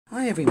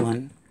Hi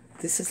everyone,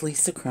 this is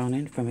Lisa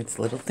Cronin from It's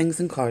Little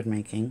Things in Card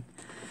Making,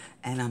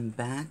 and I'm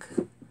back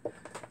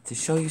to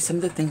show you some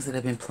of the things that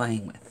I've been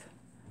playing with.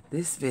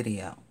 This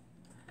video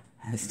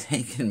has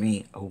taken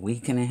me a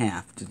week and a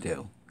half to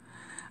do.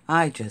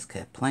 I just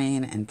kept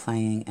playing and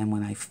playing, and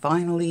when I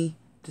finally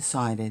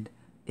decided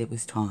it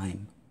was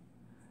time,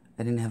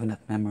 I didn't have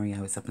enough memory.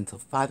 I was up until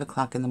 5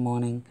 o'clock in the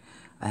morning.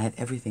 I had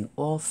everything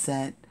all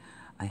set.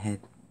 I had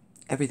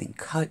everything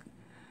cut.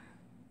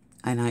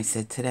 And I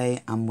said,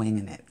 today I'm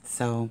winging it.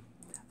 So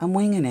I'm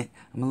winging it.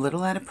 I'm a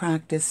little out of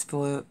practice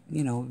for,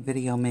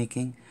 video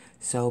making.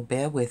 So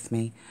bear with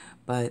me.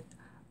 But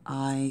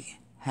I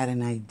had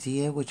an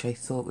idea which I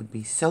thought would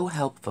be so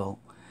helpful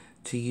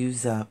to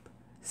use up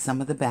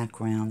some of the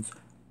backgrounds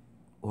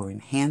or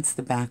enhance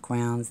the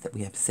backgrounds that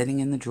we have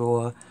sitting in the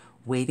drawer,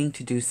 waiting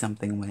to do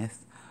something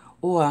with,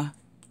 or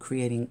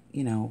creating,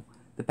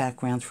 the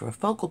backgrounds for a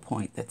focal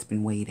point that's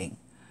been waiting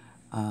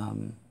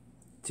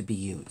to be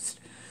used.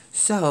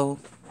 So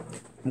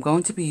I'm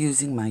going to be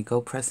using my Go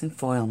Press and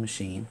Foil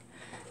machine,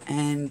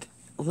 and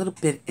a little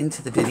bit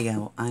into the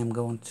video I'm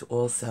going to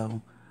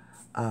also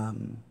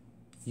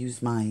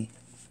use my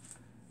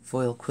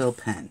foil quill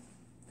pen,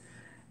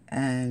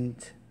 and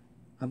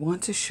I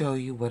want to show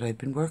you what I've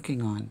been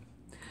working on.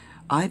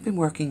 I've been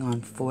working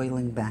on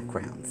foiling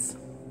backgrounds,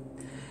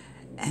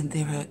 and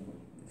there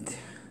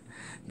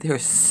are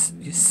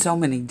so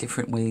many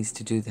different ways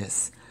to do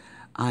this.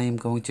 I am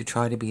going to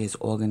try to be as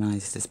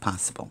organized as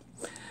possible.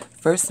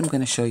 First, I'm going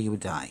to show you a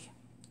die,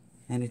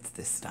 and it's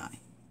this die.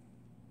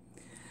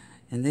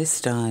 And this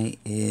die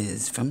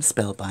is from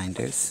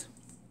Spellbinders.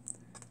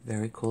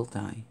 Very cool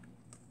die.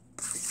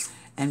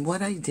 And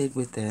what I did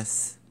with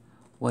this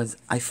was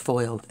I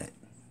foiled it,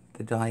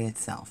 the die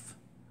itself.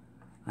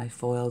 I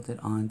foiled it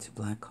onto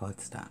black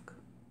cardstock.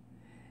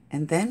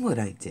 And then what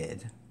I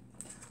did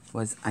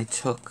was I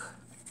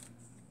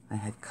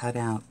had cut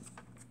out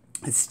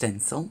a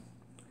stencil.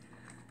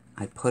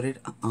 I put it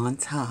on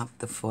top,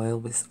 the foil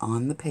was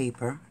on the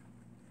paper,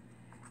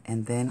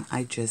 and then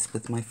I just,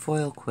 with my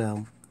foil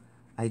quill,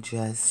 I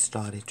just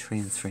started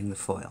transferring the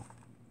foil.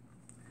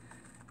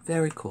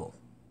 Very cool.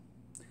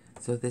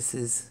 So this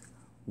is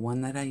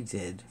one that I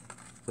did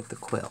with the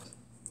quill.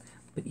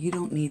 But you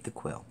don't need the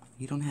quill.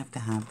 You don't have to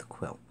have the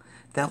quill.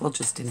 That will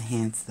just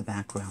enhance the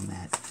background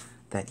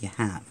that you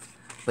have,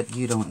 but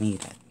you don't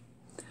need it.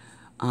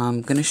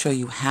 I'm going to show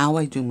you how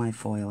I do my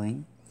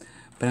foiling.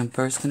 But I'm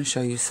first going to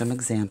show you some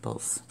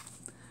examples.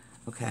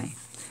 Okay,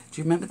 do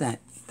you remember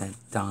that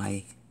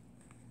die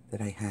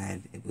that I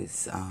had? It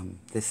was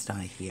this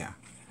die here.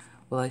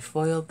 Well, I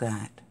foiled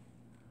that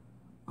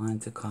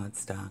onto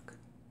cardstock,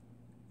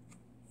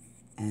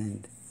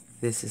 and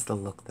this is the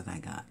look that I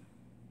got.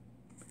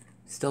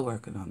 Still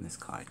working on this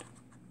card.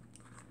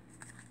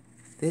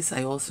 This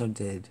I also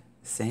did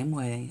the same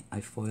way. I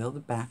foiled the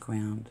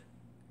background,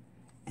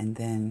 and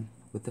then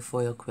with the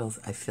foil quills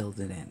I filled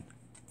it in.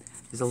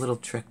 There's a little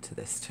trick to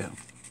this too.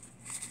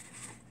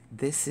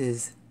 This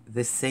is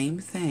the same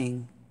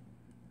thing,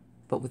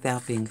 but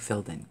without being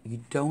filled in.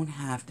 You don't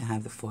have to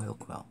have the foil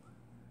quill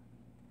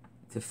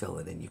to fill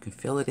it in. You can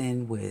fill it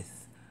in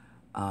with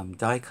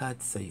die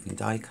cuts, so you can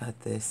die cut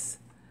this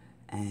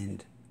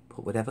and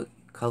put whatever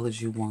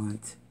colors you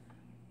want.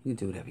 You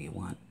can do whatever you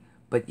want,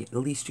 but at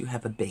least you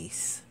have a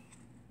base.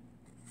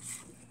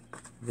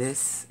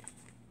 This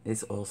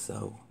is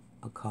also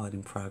a card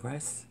in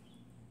progress.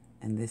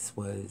 And this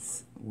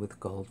was with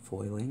gold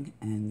foiling,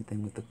 and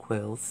then with the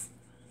quills,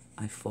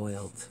 I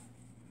foiled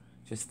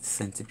just the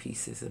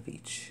centerpieces of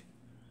each.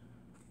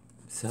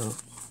 So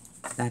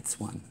that's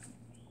one.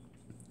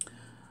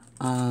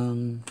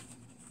 Okay.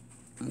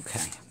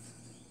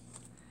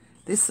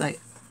 This I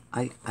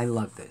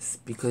love this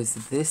because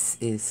this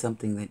is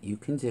something that you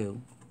can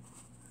do.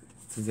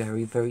 It's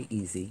very, very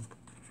easy,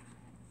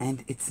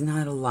 and it's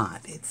not a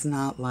lot. It's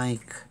not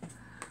like,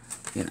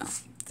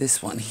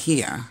 this one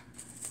here.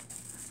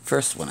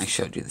 First one I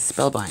showed you, the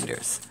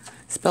Spellbinders.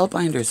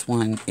 Spellbinders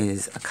one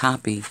is a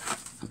copy,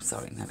 I'm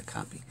sorry, not a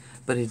copy,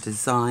 but a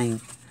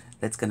design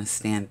that's going to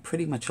stand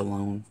pretty much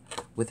alone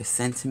with a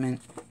sentiment,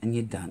 and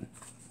you're done.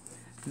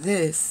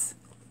 This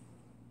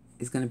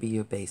is going to be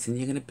your base, and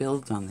you're going to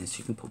build on this.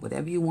 You can put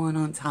whatever you want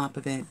on top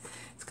of it.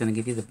 It's going to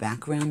give you the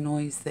background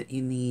noise that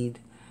you need,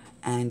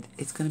 and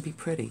it's going to be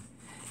pretty.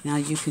 Now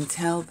you can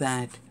tell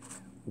that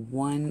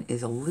one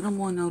is a little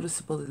more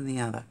noticeable than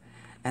the other.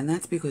 And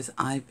that's because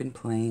I've been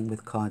playing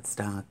with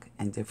cardstock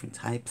and different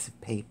types of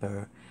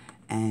paper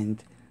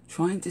and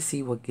trying to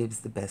see what gives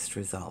the best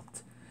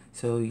result.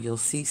 So you'll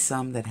see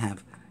some that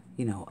have,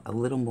 a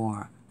little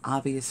more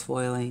obvious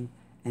foiling,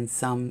 and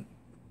some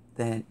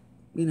that,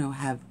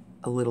 have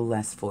a little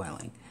less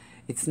foiling.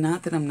 It's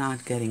not that I'm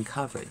not getting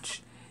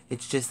coverage.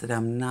 It's just that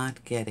I'm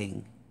not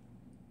getting,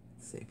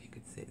 let's see if you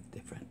could see the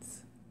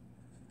difference.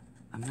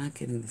 I'm not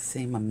getting the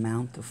same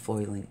amount of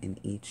foiling in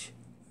each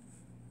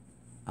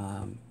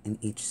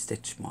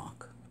stitch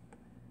mark.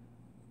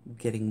 I'm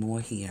getting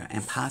more here,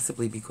 and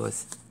possibly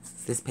because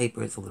this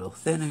paper is a little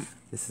thinner,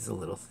 this is a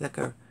little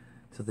thicker,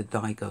 so the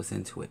dye goes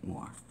into it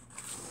more.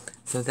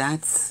 So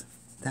that's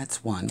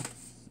that's one.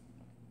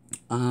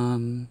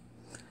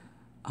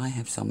 I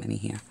have so many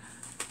here.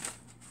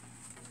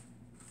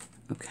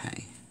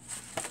 Okay.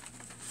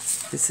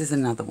 This is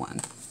another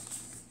one.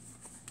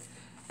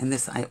 And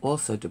this I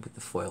also did with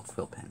the foil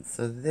quill pen.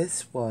 So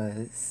this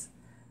was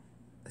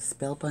a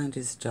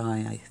Spellbinder's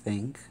die, I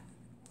think.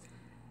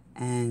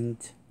 And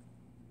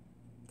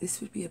this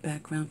would be a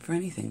background for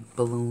anything.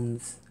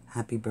 Balloons,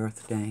 happy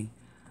birthday,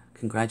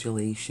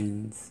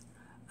 congratulations.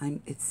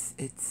 It's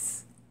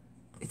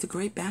a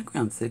great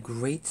background. It's a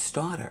great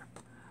starter.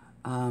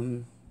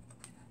 And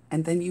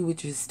then you would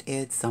just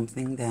add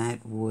something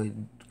that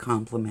would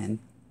complement,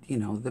 you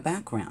know, the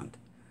background.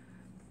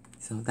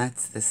 So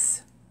that's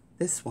this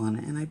one.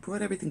 And I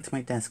brought everything to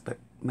my desk, but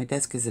my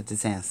desk is a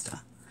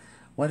disaster.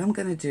 What I'm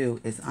going to do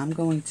is I'm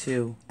going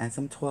to, as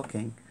I'm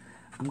talking,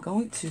 I'm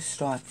going to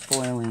start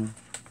foiling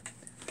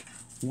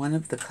one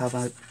of the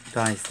cover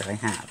dies that I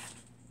have.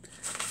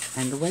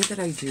 And the way that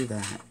I do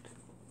that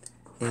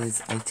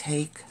is I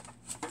take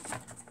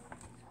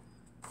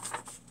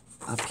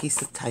a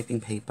piece of typing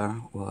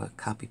paper or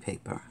copy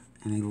paper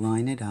and I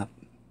line it up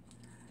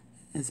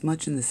as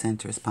much in the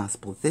center as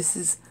possible. This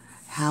is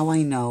how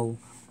I know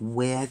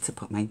where to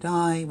put my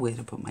die, where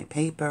to put my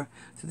paper.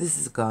 So this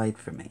is a guide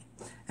for me.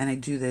 And I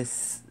do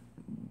this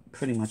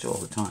pretty much all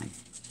the time.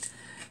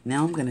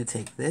 Now I'm going to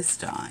take this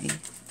die.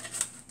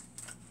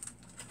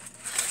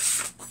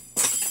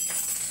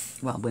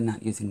 Well, we're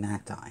not using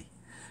that die.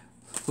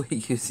 We're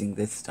using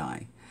this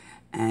die.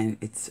 And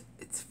it's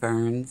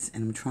ferns,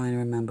 and I'm trying to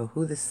remember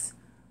who this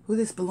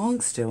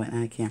belongs to, and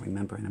I can't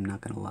remember, and I'm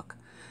not going to look.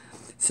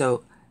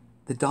 So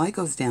the die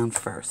goes down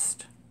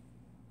first.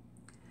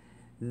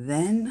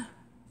 Then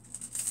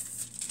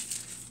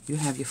you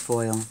have your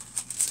foil,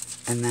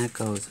 and that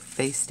goes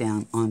face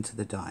down onto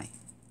the die.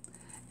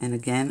 And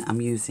again,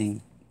 I'm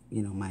using,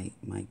 you know, my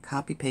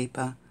copy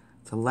paper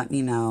to let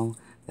me know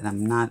that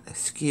I'm not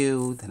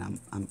askew, that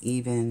I'm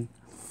even.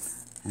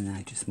 And then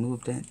I just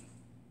moved it.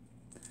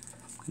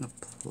 I'm going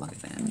to plug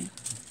it in.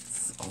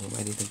 It's all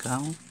ready to go.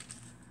 I'm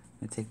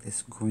going to take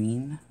this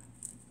green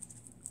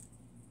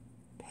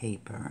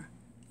paper,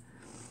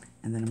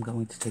 and then I'm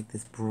going to take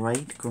this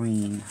bright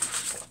green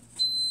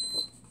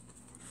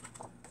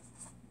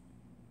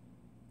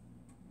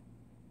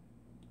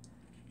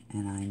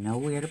and I know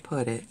where to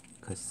put it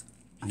because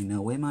I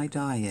know where my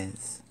die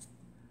is.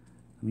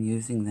 I'm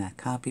using that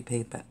copy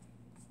paper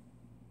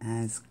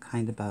as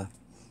kind of a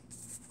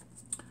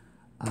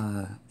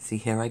see,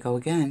 here I go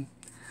again,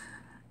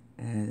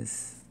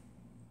 as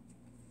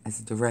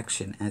a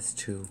direction as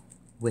to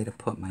where to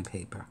put my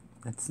paper.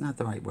 That's not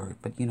the right word,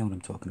 but you know what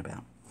I'm talking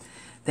about.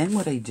 Then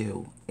what I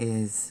do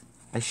is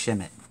I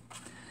shim it.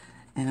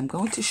 And I'm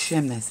going to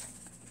shim this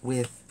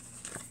with,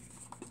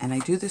 and I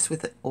do this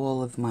with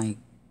all of my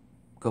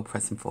Go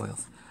Press and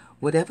foils.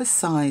 Whatever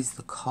size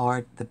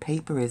the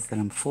paper is that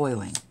I'm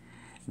foiling,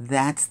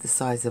 that's the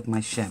size of my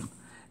shim.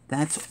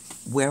 That's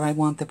where I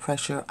want the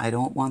pressure. I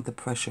don't want the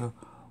pressure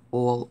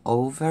all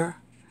over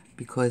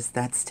because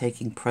that's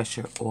taking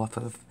pressure off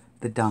of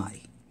the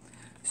die.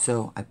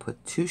 So I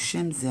put 2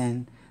 shims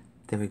in.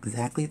 They're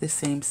exactly the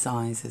same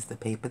size as the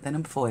paper that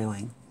I'm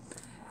foiling.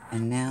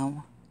 And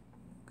now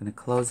I'm going to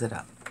close it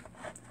up.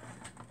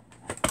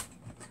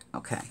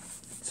 Okay,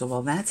 so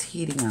while that's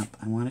heating up,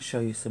 I want to show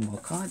you some more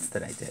cards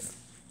that I did.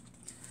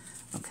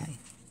 Okay,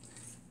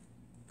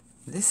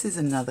 this is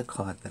another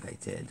card that I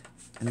did,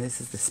 and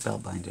this is the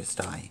Spellbinder's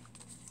die.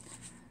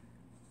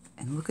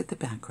 And look at the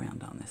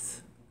background on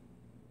this.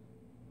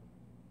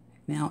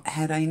 Now,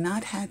 had I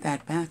not had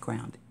that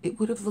background, it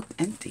would have looked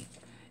empty.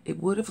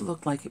 It would have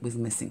looked like it was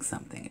missing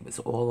something. It was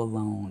all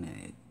alone,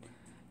 and it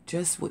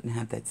just wouldn't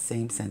have that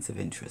same sense of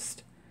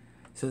interest.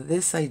 So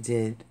this I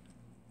did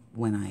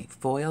when I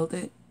foiled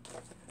it.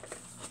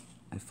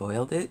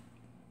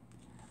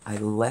 I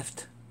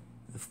left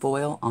the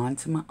foil on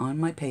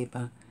my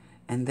paper,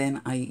 and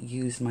then I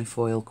used my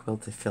foil quill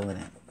to fill it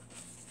in.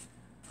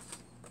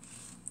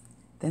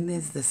 Then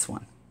there's this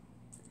one.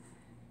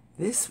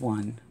 This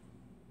one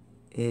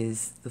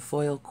is the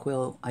foil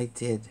quill I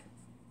did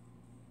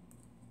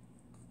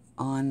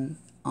on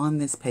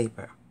this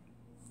paper.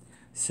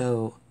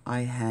 So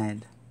I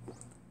had,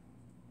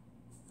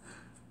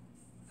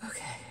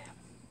 okay,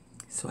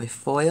 so I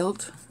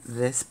foiled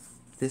this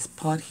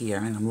part here,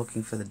 and I'm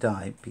looking for the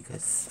die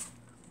because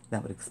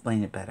that would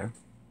explain it better.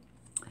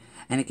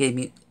 And it gave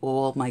me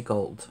all my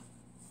gold.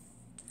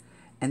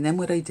 And then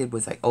what I did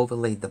was I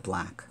overlaid the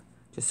black,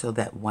 just so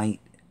that white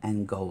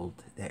and gold,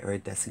 that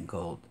iridescent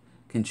gold,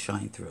 can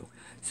shine through.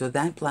 So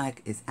that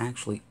black is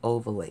actually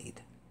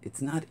overlaid.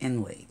 It's not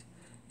inlaid.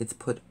 It's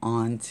put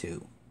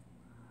onto.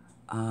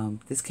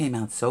 This came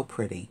out so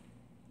pretty.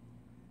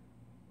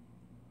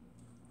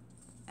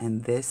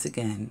 And this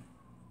again,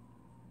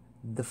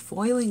 the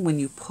foiling, when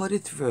you put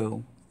it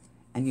through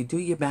and you do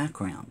your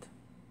background,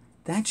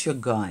 that's your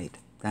guide.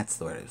 That's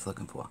the word I was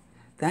looking for.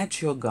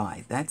 That's your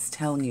guide. That's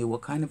telling you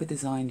what kind of a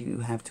design you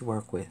have to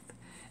work with.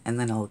 And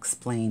then I'll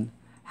explain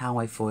how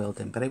I foiled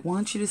them. But I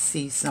want you to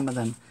see some of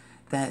them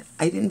that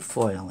I didn't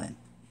foil in.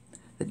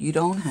 That you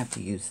don't have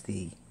to use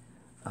the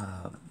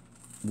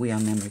We Are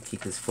Memory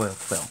Keepers foil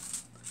quill.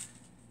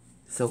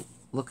 So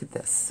look at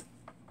this.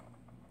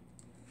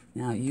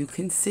 Now you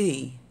can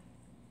see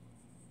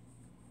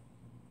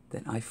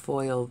that I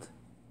foiled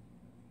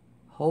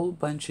a whole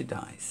bunch of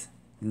dies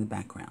in the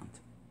background.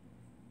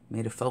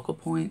 Made a focal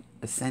point,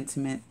 a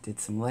sentiment, did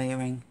some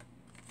layering,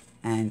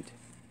 and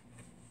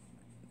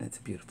that's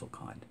a beautiful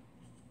card.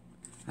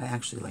 I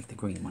actually like the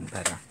green one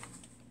better.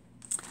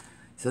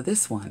 So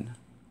this one,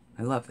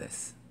 I love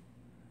this.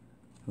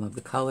 I love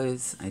the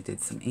colors. I did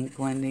some ink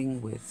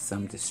blending with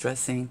some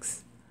distress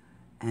inks,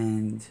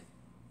 and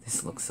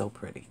this looks so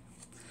pretty.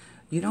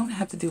 You don't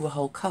have to do a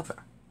whole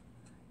cover.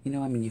 You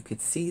know, I mean, you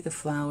could see the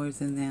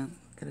flowers in there.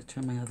 Gotta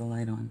turn my other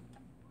light on.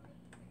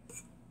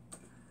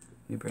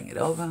 Let me bring it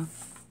over.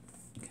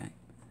 Okay.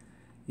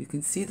 You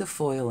can see the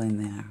foil in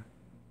there.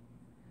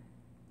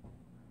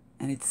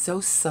 And it's so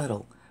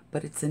subtle,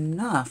 but it's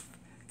enough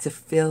to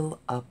fill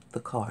up the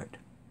card.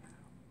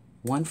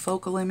 One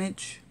focal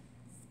image,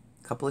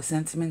 a couple of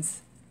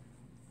sentiments,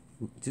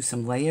 do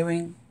some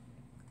layering,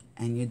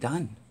 and you're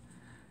done.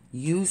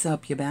 Use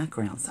up your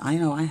backgrounds. I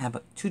know I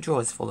have 2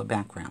 drawers full of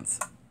backgrounds,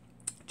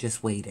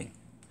 just waiting.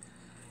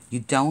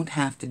 You don't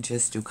have to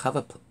just do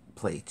cover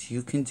plates.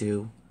 You can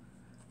do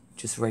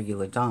just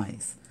regular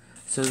dies.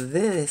 So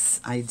this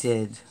I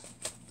did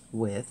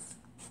with,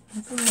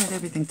 I thought I had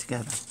everything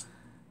together,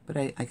 but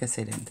I guess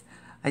I didn't.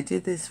 I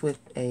did this with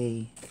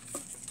a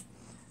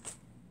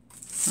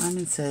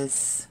Simon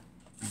Says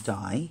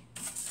die,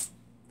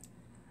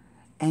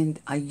 and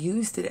I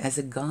used it as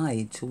a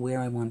guide to where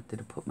I wanted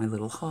to put my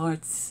little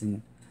hearts,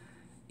 and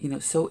you know,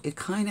 so it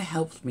kind of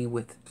helped me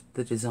with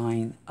the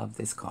design of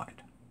this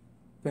card.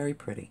 Very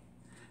pretty.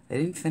 I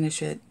didn't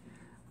finish it.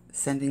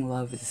 Sending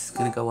Love is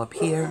going to go up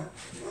here,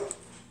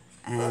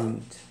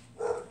 and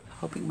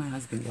hoping my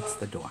husband gets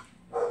the door.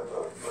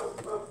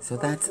 So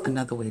that's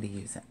another way to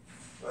use it.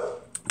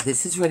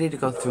 This is ready to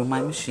go through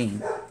my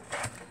machine,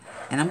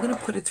 and I'm going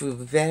to put it through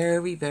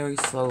very, very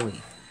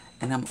slowly.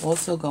 And I'm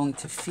also going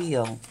to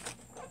feel,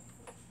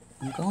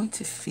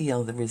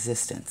 the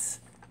resistance.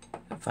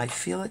 If I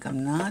feel like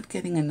I'm not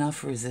getting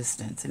enough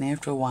resistance, and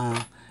after a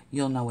while,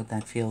 you'll know what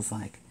that feels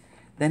like,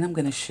 then I'm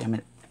going to shim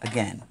it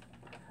again.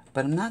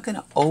 But I'm not going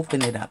to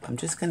open it up. I'm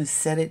just going to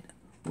set it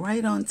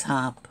right on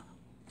top.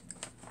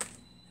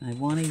 And I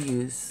want to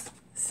use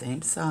the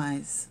same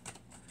size.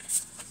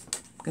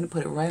 I'm going to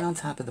put it right on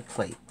top of the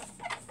plate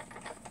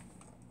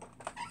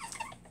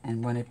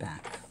and run it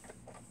back.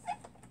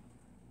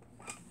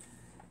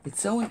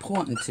 It's so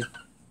important to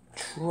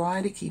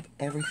try to keep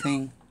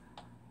everything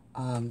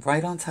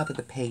right on top of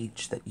the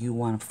page that you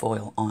want to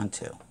foil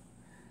onto,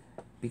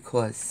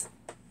 because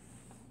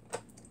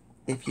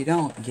if you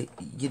don't,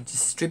 you're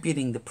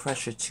distributing the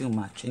pressure too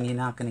much, and you're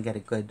not going to get a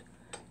good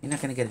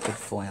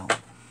foil.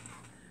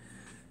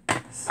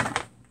 So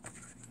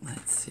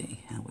let's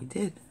see how we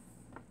did.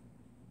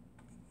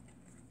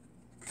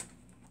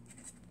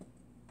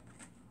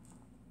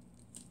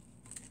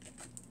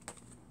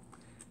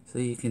 So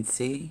you can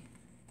see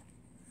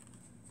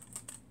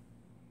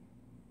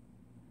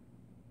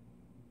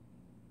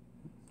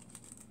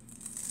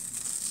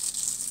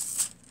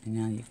and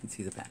now you can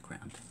see the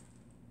background.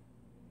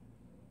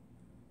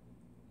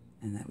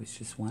 And that was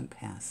just one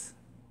pass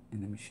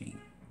in the machine.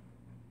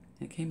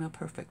 And it came out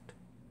perfect.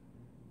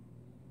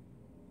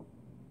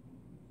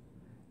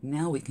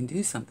 Now we can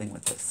do something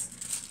with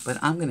this. But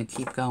I'm going to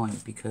keep going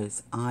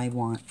because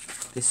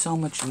there's so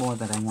much more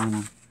that I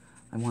want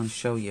to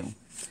show you.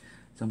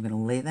 So I'm going to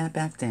lay that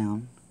back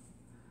down.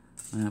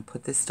 I'm going to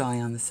put this die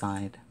on the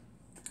side.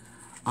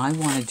 I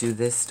want to do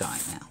this die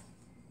now.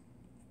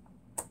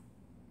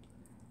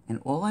 And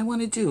all I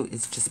want to do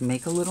is just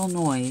make a little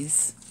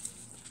noise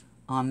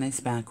on this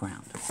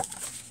background.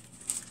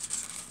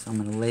 So I'm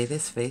going to lay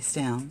this face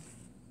down.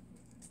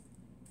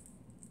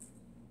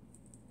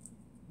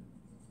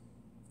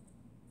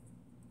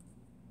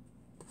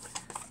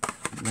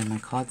 Lay my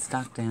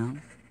cardstock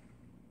down.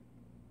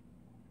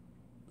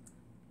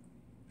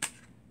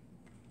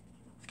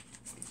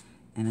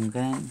 And I'm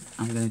going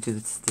to do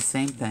the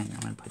same thing. I'm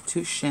going to put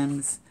 2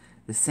 shims,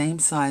 the same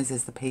size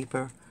as the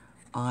paper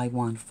I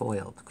want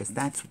foiled, because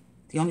that's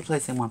the only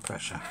place I want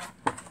pressure.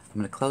 I'm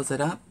going to close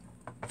it up,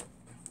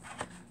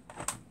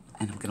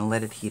 and I'm going to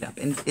let it heat up.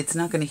 And it's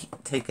not going to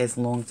take as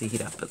long to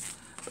heat up, but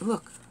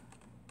look.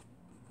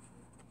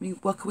 I mean,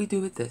 what can we do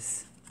with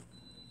this?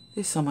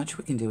 There's so much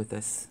we can do with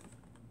this.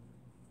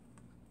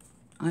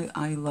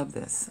 I love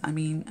this. I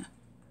mean,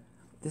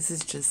 this is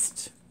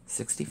just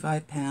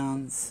 65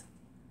 pounds.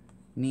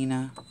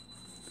 Nina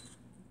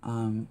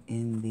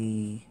in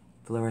the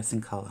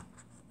fluorescent color.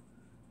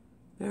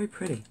 Very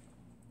pretty.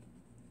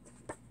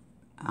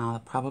 I'll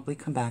probably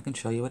come back and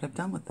show you what I've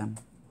done with them.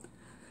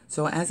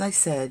 So as I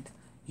said,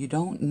 you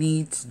don't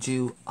need to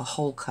do a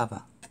whole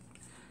cover.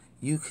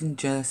 You can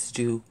just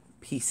do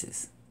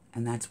pieces,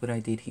 and that's what I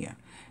did here.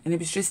 And it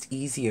was just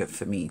easier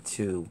for me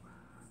to,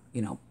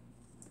 you know,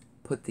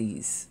 put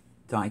these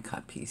die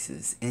cut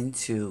pieces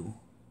into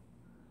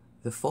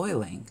the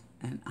foiling.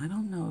 And I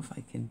don't know if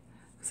I can,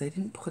 because I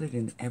didn't put it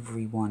in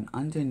every one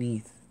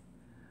underneath.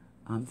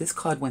 This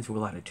card went through a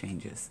lot of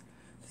changes.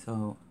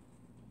 So,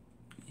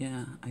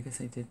 yeah, I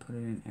guess I did put it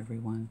in every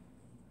one.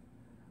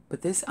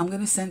 But this, I'm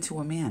going to send to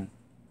a man.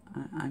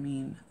 I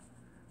mean,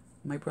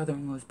 my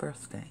brother-in-law's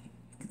birthday.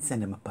 You can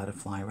send him a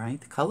butterfly, right?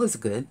 The color's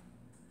good.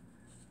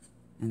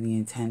 And the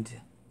intent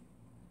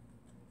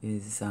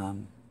is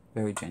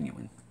very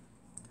genuine.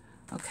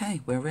 Okay,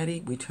 we're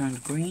ready. We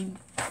turned green.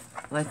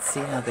 Let's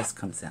see how this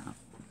comes out.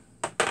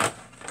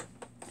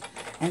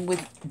 And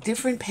with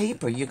different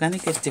paper, you're going to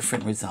get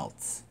different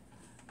results.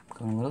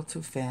 Going a little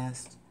too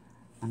fast.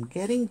 I'm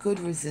getting good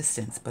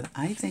resistance, but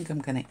I think I'm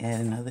going to add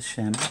another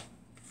shim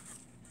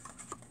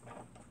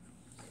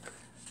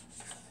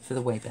for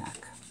the way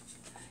back.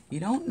 You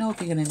don't know if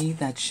you're going to need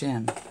that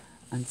shim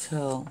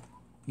until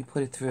you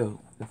put it through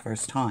the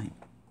first time.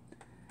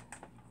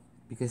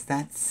 Because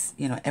that's,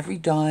 you know, every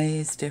die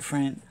is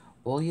different.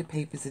 All your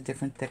papers are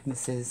different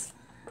thicknesses.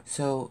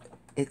 So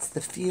it's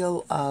the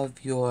feel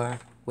of your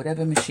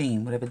whatever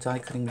machine, whatever die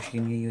cutting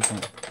machine you're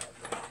using.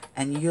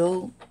 And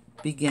you'll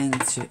begin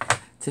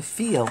to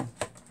feel,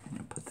 I'm going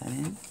to put that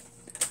in,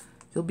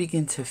 you'll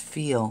begin to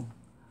feel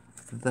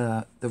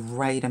the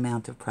right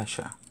amount of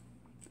pressure.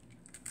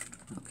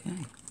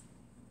 Okay.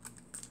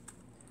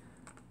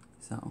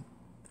 So,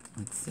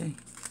 let's see.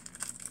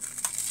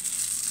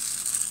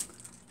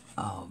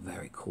 Oh,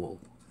 very cool.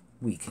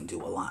 We can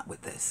do a lot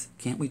with this.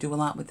 Can't we do a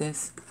lot with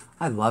this?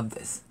 I love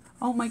this.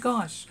 Oh my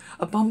gosh,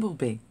 a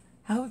bumblebee.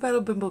 How about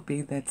a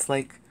bumblebee that's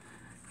like,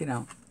 you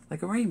know,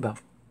 like a rainbow?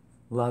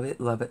 Love it,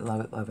 love it, love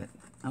it, love it.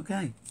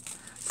 Okay,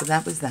 so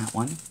that was that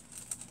one.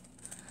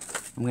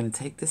 I'm going to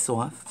take this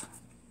off,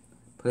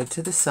 put it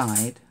to the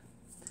side.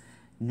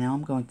 Now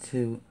I'm going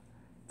to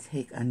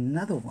take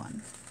another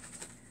one.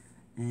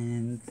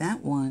 And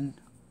that one,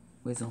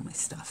 where's all my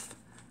stuff?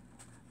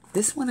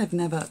 This one I've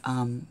never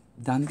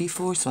done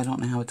before, so I don't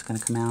know how it's going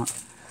to come out.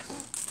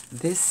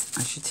 This,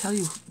 I should tell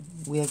you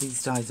where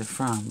these dies are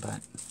from,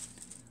 but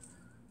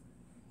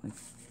like,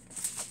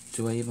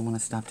 do I even want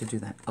to stop to do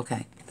that?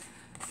 Okay.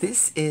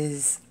 This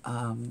is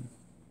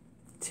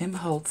Tim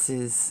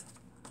Holtz's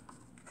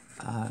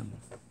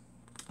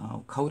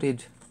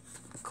coated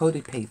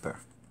paper.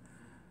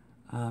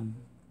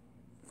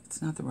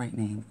 It's not the right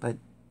name, but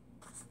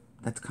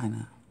that's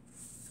kind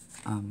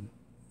of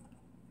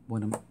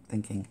what I'm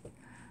thinking.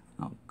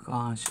 Oh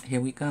gosh, here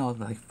we go,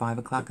 like 5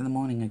 o'clock in the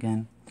morning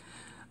again.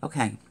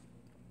 Okay,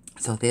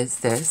 so there's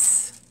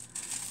this,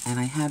 and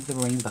I have the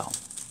rainbow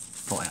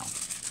foil,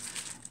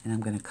 and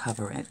I'm going to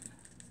cover it.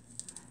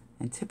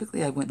 And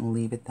typically I wouldn't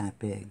leave it that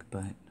big,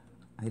 but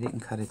I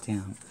didn't cut it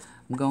down.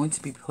 I'm going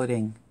to be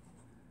putting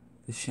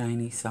the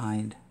shiny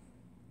side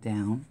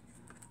down.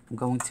 I'm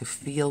going to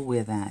feel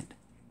where that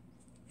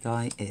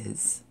die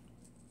is.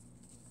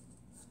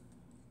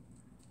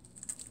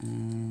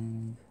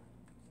 And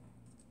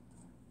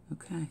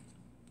okay,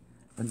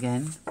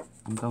 again,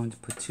 I'm going to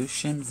put 2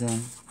 shims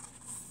in,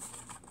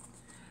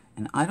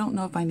 and I don't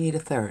know if I need a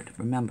third.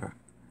 Remember,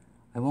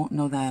 I won't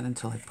know that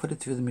until I put it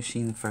through the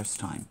machine the first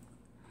time.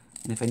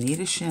 And if I need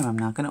a shim, I'm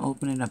not going to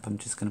open it up. I'm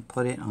just going to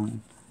put it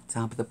on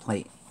top of the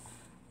plate.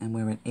 And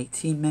we're at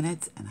 18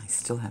 minutes, and I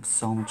still have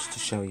so much to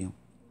show you.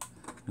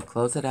 I'm going to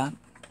close it up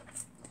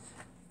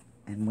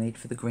and wait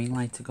for the green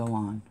light to go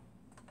on.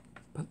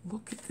 But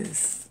look at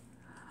this.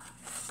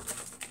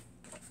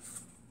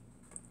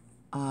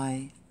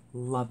 I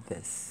love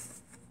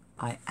this.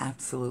 I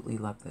absolutely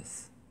love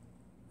this.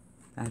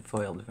 That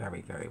foiled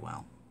very, very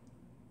well.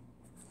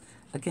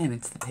 Again,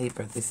 it's the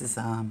paper. This is,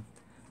 I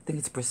think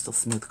it's Bristol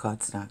Smooth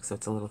cardstock, so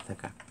it's a little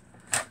thicker.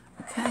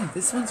 Okay,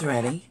 this one's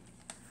ready.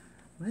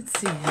 Let's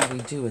see how we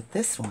do with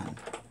this one.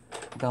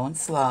 Going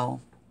slow.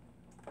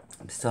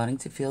 I'm starting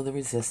to feel the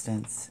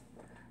resistance.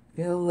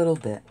 Feel a little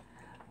bit.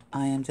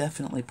 I am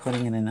definitely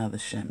putting in another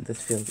shim.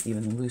 This feels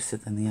even looser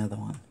than the other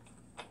one.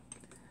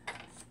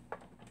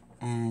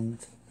 And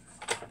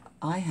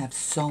I have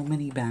so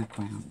many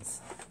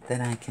backgrounds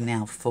that I can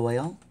now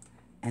foil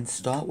and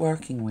start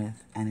working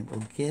with, and it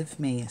will give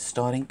me a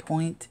starting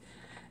point,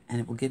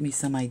 and it will give me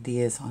some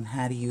ideas on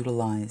how to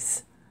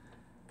utilize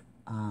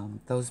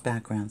those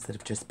backgrounds that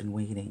have just been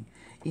waiting.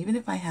 Even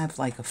if I have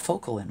like a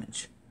focal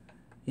image,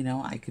 you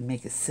know, I can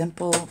make a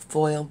simple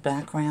foiled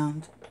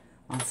background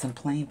on some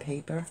plain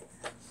paper,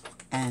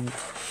 and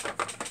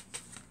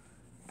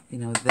you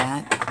know,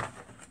 that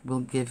will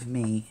give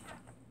me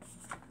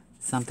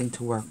something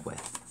to work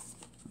with.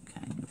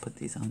 Okay, I'm going to put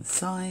these on the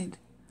side.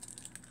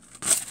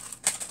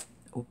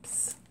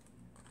 Oops.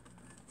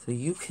 So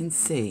you can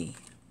see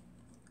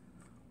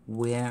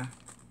where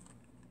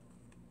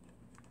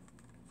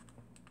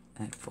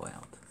that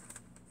foiled.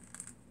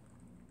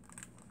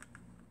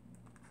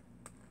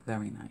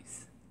 Very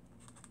nice.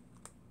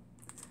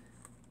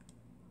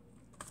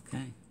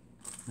 Okay,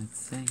 let's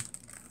see.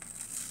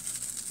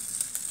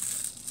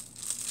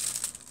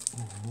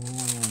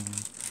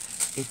 Ooh.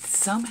 It's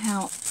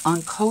somehow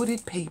on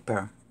coated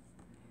paper.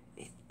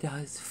 It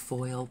does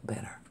foil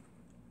better.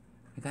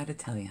 I gotta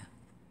tell you,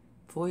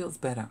 foils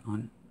better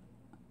on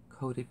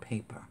coated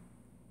paper.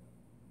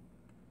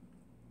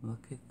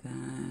 Look at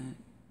that.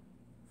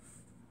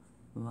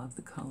 Love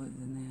the colors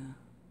in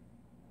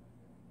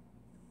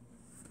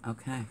there.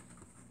 Okay.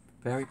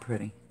 Very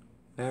pretty.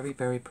 Very,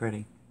 very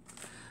pretty.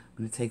 I'm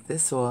going to take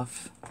this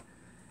off.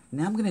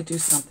 Now I'm going to do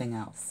something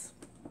else.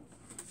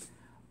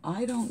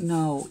 I don't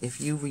know if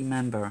you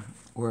remember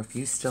or if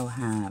you still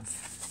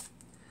have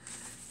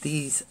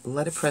these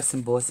letterpress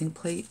embossing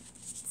plates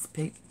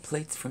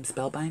from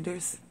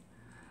Spellbinders.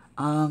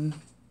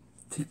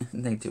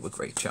 They do a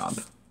great job.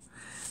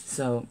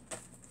 So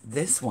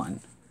this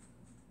one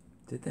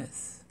did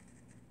this.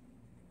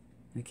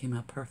 And it came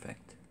out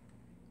perfect.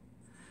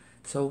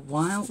 So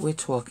while we're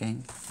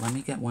talking, let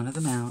me get one of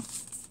them out.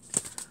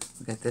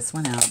 We'll get this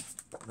one out.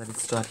 Let it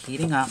start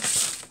heating up.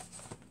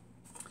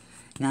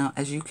 Now,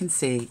 as you can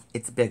see,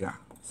 it's bigger.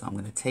 So I'm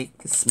going to take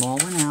the small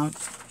one out.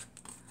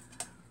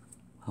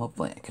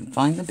 Hopefully I can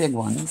find the big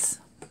ones.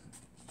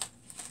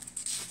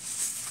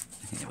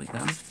 Here we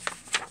go.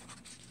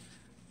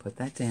 Put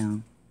that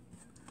down.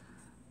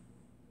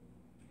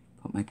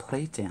 Put my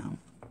plate down.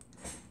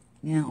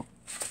 Now,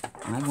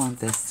 I want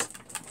this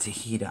to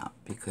heat up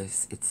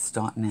because it's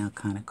starting out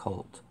kind of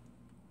cold.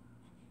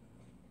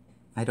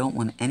 I don't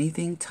want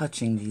anything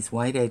touching these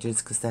white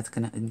edges because that's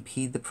going to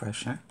impede the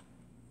pressure.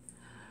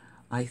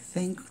 I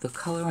think the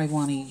color I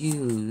want to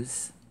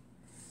use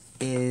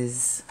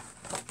is,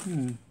 what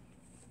do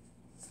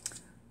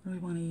I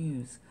want to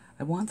use?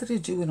 I wanted to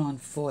do it on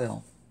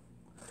foil.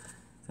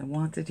 I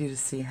wanted you to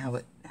see how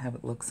it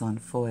looks on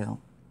foil.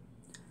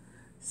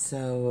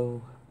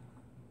 So,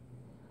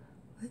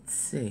 let's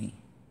see.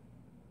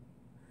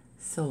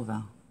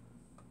 Silver.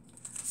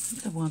 I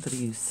think I wanted to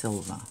use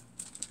silver.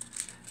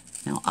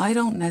 Now, I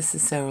don't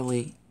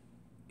necessarily,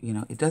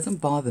 it doesn't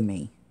bother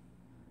me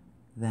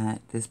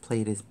that this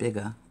plate is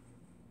bigger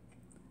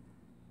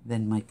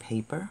than my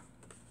paper.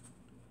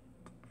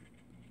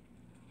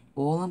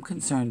 All I'm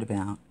concerned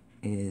about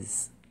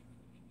is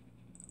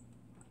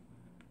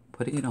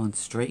putting it on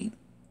straight,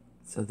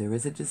 so there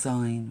is a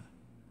design.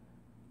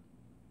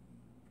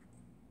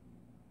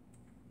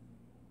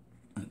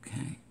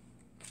 Okay.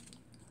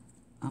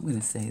 I'm going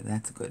to say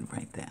that's good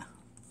right there.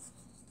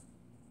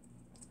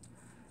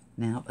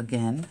 Now,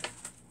 again,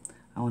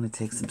 I want to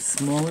take some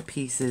smaller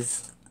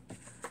pieces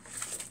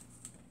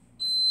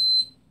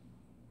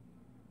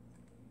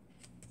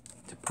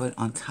to put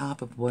on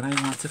top of what I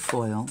want to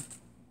foil.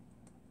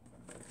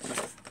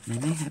 I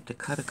may have to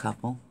cut a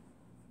couple.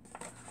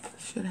 I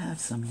should have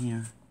some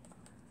here,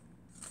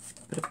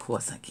 but of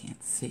course I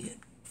can't see it.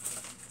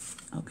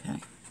 Okay.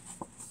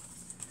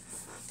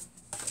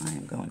 I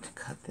am going to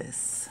cut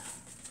this.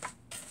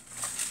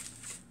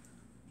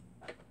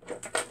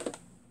 Okay.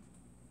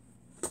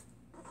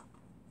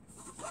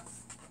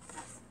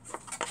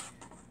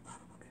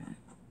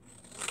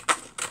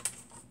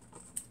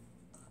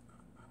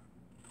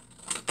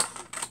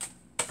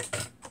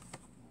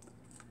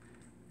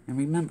 And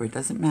remember, it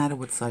doesn't matter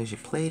what size your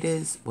plate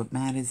is. What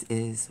matters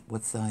is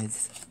what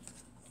size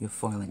you're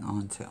foiling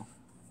onto.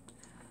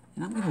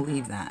 And I'm going to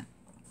leave that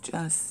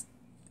just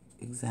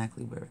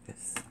exactly where it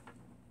is.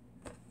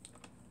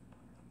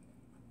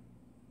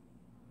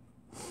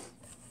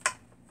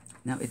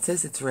 Now, it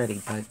says it's ready,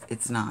 but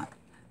it's not.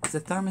 There's a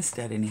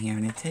thermostat in here,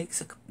 and it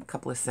takes a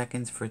couple of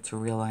seconds for it to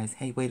realize,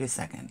 hey, wait a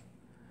second.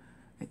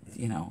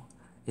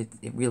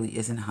 It really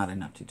isn't hot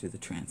enough to do the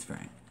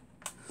transferring.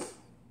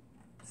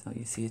 So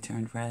you see it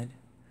turned red?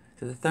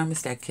 So the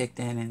thermostat kicked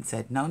in and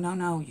said, no, no,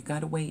 no, you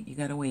gotta wait, you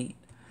gotta wait.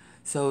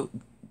 So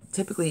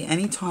typically,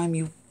 anytime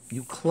you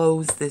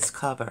close this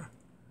cover,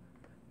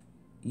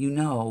 you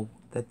know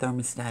that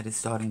thermostat is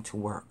starting to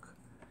work.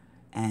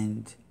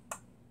 And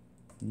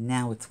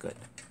now it's good.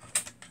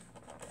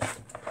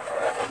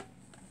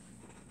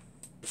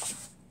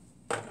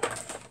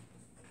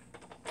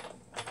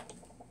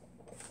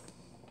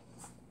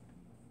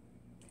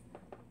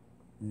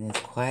 And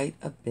there's quite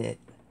a bit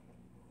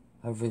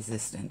of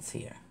resistance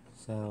here.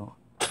 So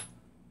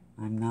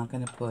I'm not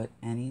going to put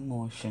any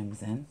more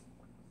shims in.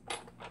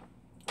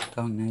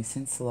 Going nice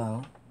and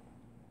slow.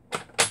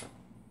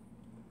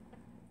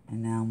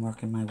 And now I'm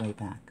working my way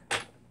back.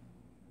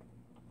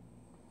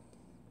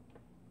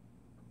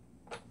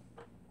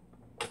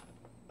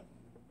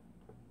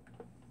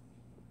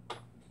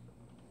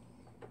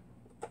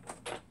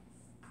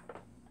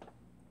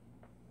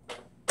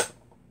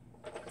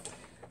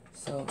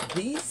 So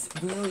these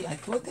really, I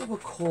thought they were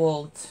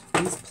called,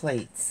 these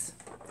plates,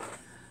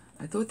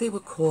 I thought they were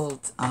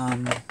called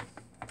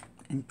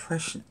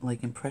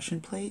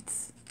impression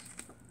plates.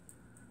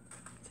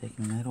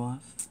 Taking that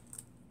off.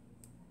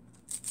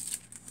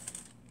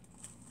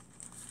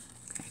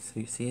 Okay, so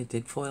you see it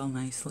did foil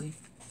nicely.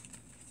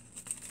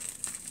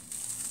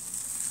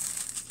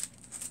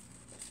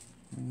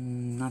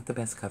 Not the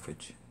best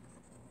coverage.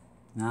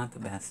 Not the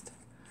best.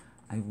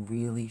 I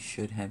really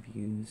should have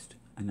used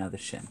another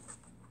shim.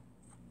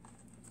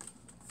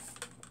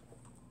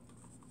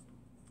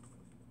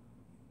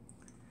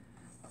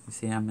 You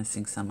see I'm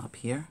missing some up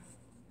here.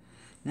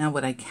 Now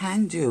what I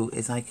can do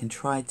is I can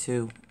try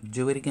to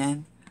do it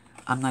again.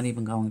 I'm not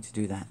even going to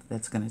do that.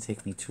 That's going to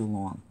take me too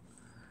long.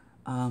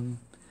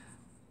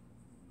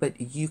 But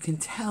you can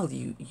tell,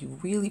 you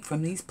really,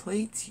 from these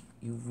plates,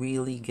 you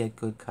really get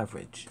good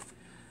coverage.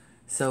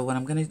 So what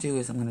I'm going to do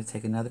is I'm going to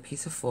take another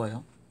piece of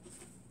foil.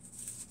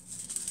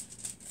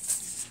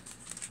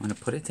 I'm going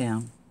to put it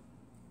down.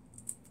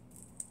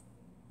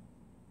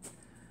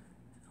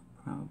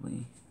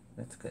 Probably,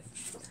 that's good.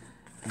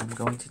 And I'm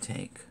going to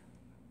take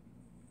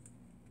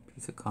a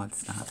piece of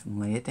cardstock and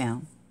lay it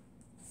down.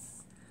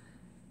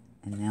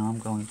 And now I'm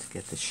going to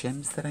get the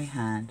shims that I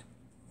had.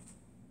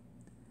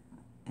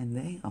 And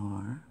they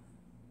are,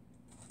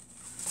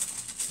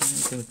 what am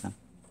I do with them?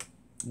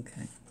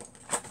 Okay.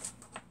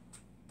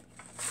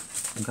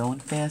 I'm going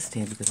fast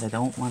here because I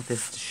don't want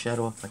this to shut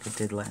off like it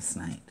did last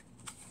night.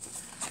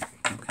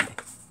 Okay.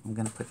 I'm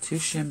going to put 2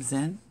 shims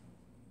in.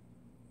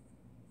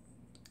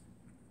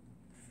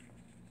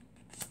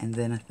 And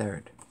then a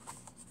third.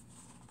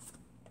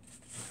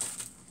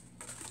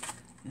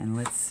 And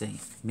let's see.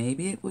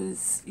 Maybe it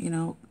was, you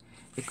know,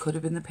 it could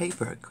have been the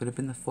paper. It could have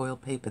been the foil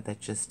paper that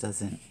just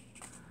doesn't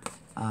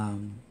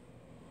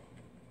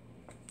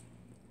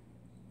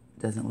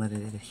let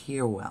it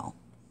adhere well.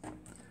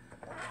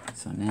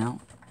 So now,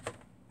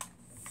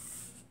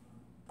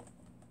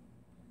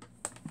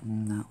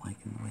 I'm not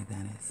liking the way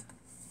that is.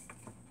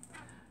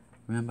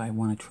 Remember, I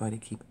want to try to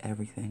keep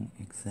everything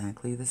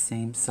exactly the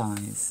same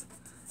size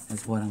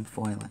as what I'm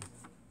foiling.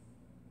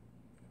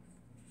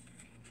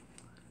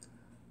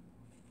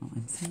 Well,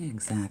 I'm saying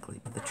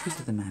exactly, but the truth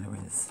of the matter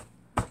is,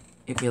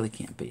 it really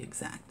can't be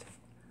exact.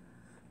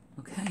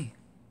 Okay.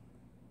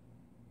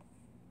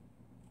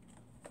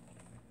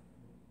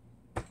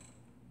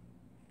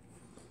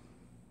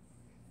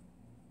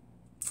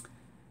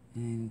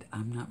 And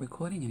I'm not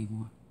recording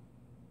anymore.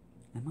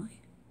 Am I?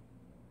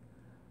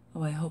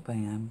 Oh, I hope I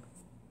am.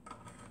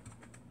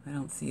 I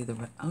don't see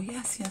the... Oh,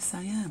 yes,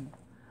 I am.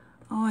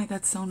 Oh, I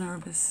got so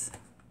nervous.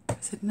 I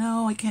said,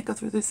 no, I can't go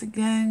through this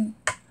again.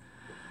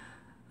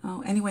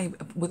 Oh, anyway,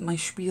 with my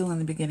spiel in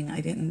the beginning,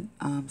 I didn't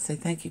say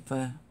thank you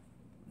for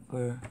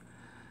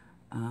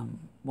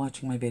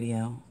watching my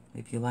video.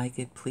 If you like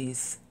it,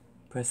 please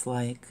press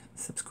like,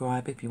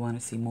 subscribe if you want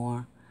to see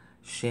more,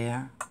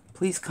 share.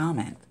 Please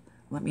comment.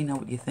 Let me know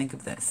what you think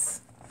of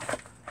this.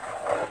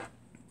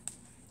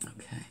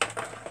 Okay.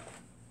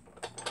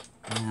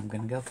 And I'm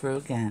going to go through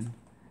again,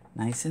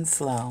 nice and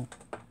slow.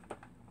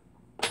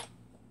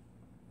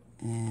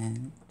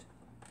 And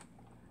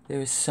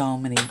there's so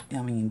many,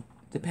 I mean,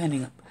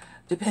 depending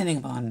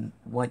upon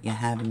what you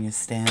have in your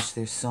stash,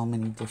 there's so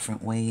many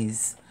different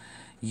ways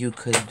you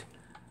could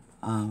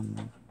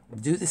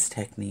do this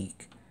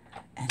technique.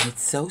 And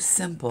it's so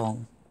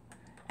simple,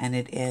 and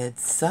it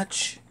adds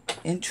such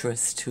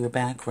interest to a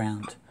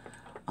background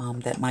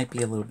that might be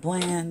a little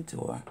bland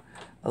or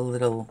a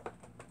little,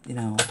 you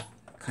know,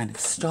 kind of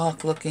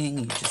stark looking.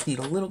 You just need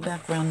a little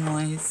background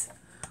noise,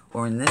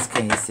 or in this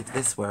case, if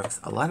this works,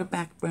 a lot of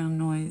background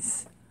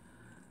noise.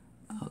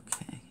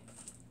 Okay,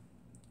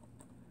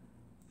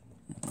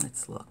 and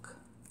let's look.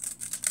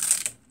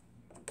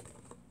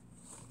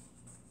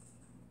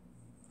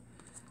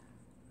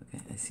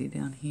 Okay, I see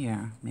down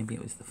here, maybe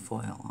it was the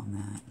foil on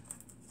that.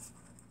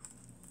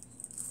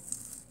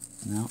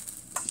 Nope,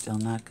 still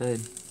not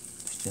good.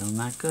 Still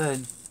not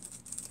good.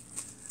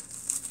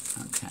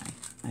 Okay,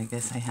 I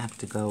guess I have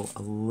to go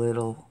a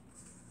little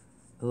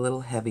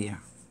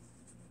heavier.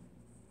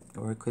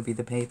 Or it could be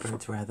the paper,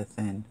 it's rather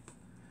thin.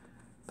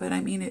 But I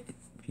mean, if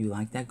you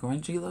like that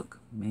grungy look,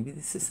 maybe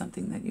this is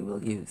something that you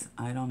will use.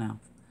 I don't know.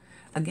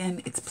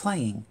 Again, it's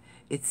playing.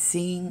 It's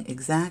seeing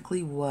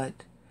exactly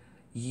what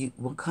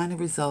kind of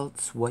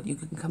results, what you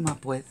can come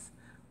up with,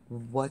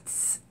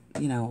 what's,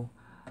 you know,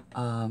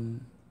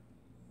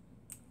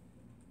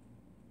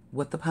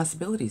 what the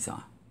possibilities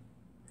are.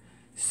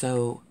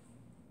 So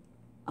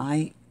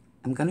I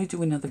am going to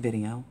do another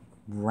video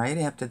right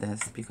after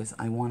this because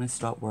I want to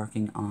start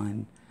working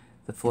on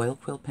the foil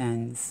quill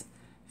pens,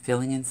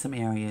 filling in some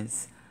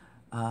areas.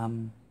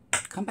 Come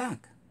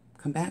back,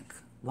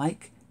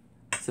 like,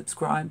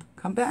 subscribe,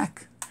 come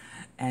back,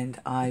 and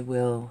I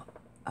will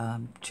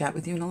chat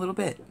with you in a little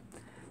bit.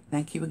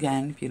 Thank you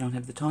again. If you don't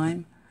have the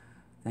time,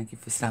 thank you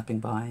for stopping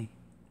by.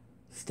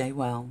 Stay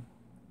well,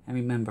 and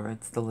remember,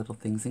 it's the little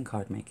things in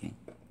card making.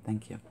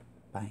 Thank you.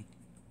 Bye.